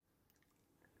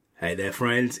Hey there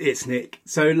friends, it's Nick.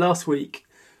 So last week,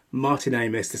 Martin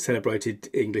Amis, the celebrated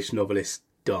English novelist,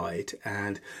 died,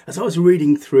 and as I was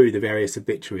reading through the various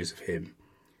obituaries of him,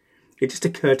 it just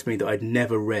occurred to me that I'd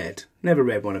never read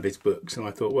one of his books, and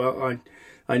I thought, well,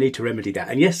 I need to remedy that.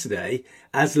 And yesterday,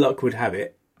 as luck would have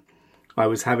it, I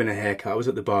was having a haircut. I was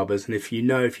at the barber's, and if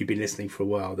you've been listening for a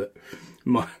while, that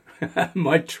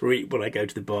my treat when I go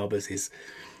to the barber's is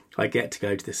I get to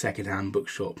go to the second-hand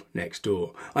bookshop next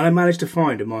door. And I managed to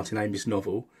find a Martin Amis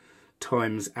novel,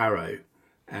 Time's Arrow.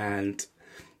 And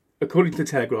according to the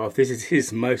Telegraph, this is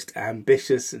his most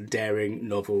ambitious and daring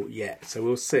novel yet. So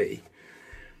we'll see.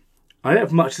 I don't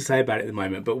have much to say about it at the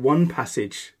moment, but one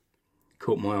passage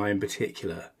caught my eye in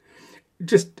particular.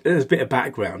 Just as a bit of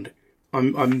background,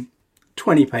 I'm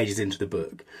 20 pages into the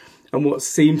book, and what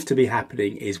seems to be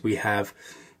happening is we have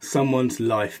someone's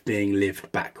life being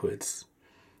lived backwards.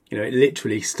 You know, it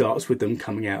literally starts with them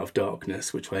coming out of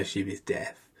darkness, which I assume is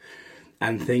death.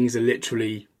 And things are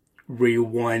literally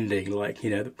rewinding, like, you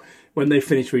know, when they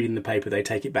finish reading the paper, they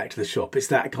take it back to the shop. It's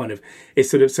that kind of,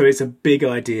 so it's a big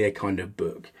idea kind of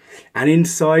book. And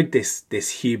inside this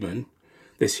human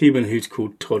who's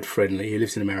called Todd Friendly, who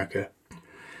lives in America,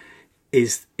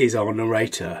 is our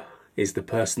narrator, is the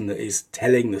person that is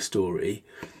telling the story,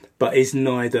 but is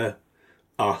neither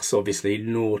us, obviously,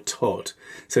 nor Todd.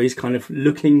 So he's kind of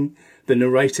the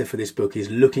narrator for this book is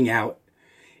looking out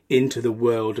into the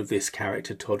world of this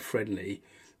character, Todd Friendly,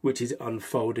 which is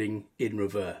unfolding in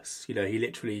reverse. You know,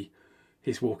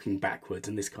 he's walking backwards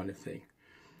and this kind of thing.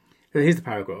 So here's the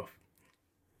paragraph.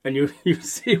 And you'll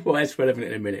see why it's relevant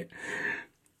in a minute.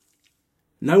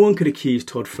 No one could accuse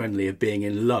Todd Friendly of being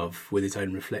in love with his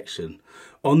own reflection.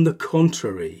 On the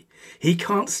contrary, he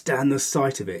can't stand the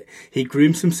sight of it. He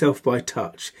grooms himself by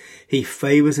touch. He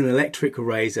favours an electric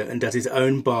razor and does his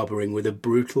own barbering with a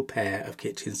brutal pair of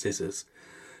kitchen scissors.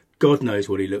 God knows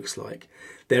what he looks like.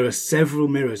 There are several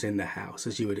mirrors in the house,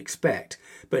 as you would expect,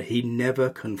 but he never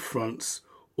confronts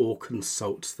or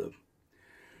consults them.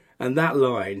 And that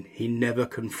line, he never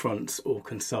confronts or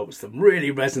consults them,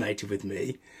 really resonated with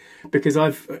me, because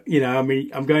I'm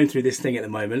going through this thing at the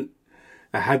moment.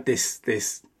 I had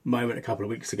this moment a couple of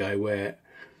weeks ago where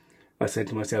I said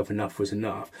to myself, enough was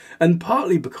enough. And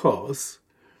partly because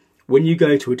when you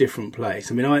go to a different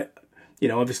place,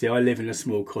 obviously I live in a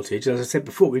small cottage. As I said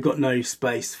before, we've got no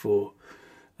space for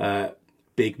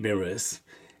big mirrors.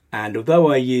 And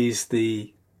although I use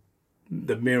the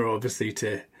mirror, obviously,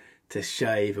 to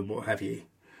shave and what have you,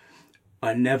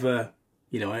 I never,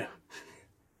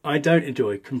 I don't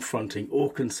enjoy confronting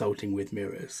or consulting with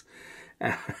mirrors.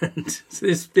 And so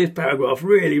this paragraph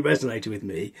really resonated with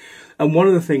me. And one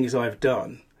of the things I've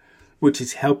done, which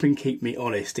is helping keep me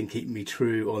honest and keep me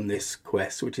true on this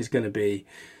quest, which is going to be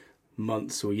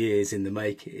months or years in the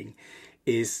making,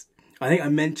 is, I think I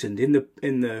mentioned in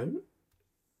the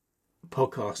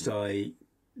podcast I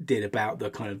did about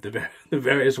the kind of the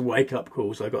various wake-up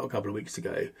calls I got a couple of weeks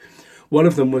ago. One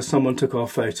of them was someone took our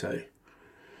photo.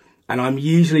 And I'm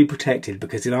usually protected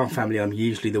because in our family, I'm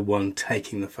usually the one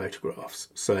taking the photographs.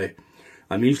 So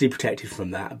I'm usually protected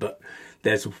from that. But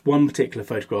there's one particular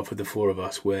photograph of the four of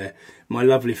us where my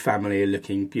lovely family are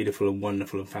looking beautiful and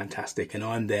wonderful and fantastic. And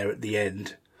I'm there at the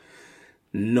end,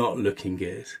 not looking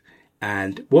good.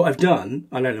 And what I've done,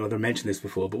 I don't know whether I mentioned this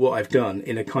before, but what I've done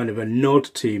in a kind of a nod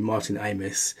to Martin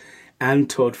Amis and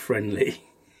Todd Friendly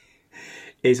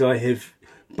is I have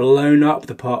blown up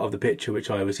the part of the picture which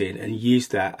I was in and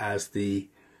used that as the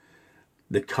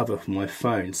cover for my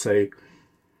phone. So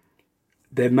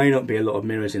there may not be a lot of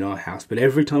mirrors in our house, but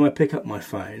every time I pick up my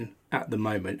phone at the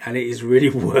moment, and it is really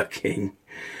working,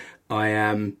 I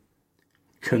am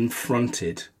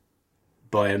confronted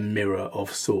by a mirror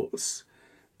of sorts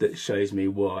that shows me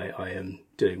why I am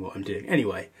doing what I'm doing.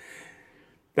 Anyway,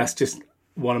 that's just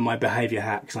one of my behaviour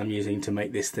hacks I'm using to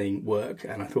make this thing work,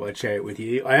 and I thought I'd share it with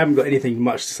you. I haven't got anything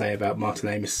much to say about Martin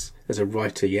Amis as a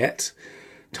writer yet.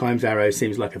 Time's Arrow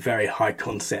seems like a very high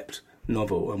concept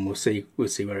novel, and we'll see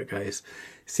where it goes,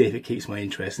 see if it keeps my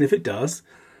interest, and if it does,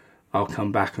 I'll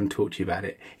come back and talk to you about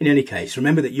it. In any case,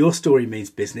 remember that your story means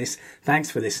business.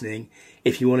 Thanks for listening.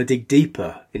 If you want to dig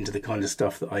deeper into the kind of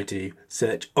stuff that I do,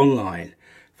 search online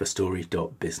for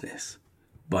story.business.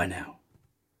 Bye now.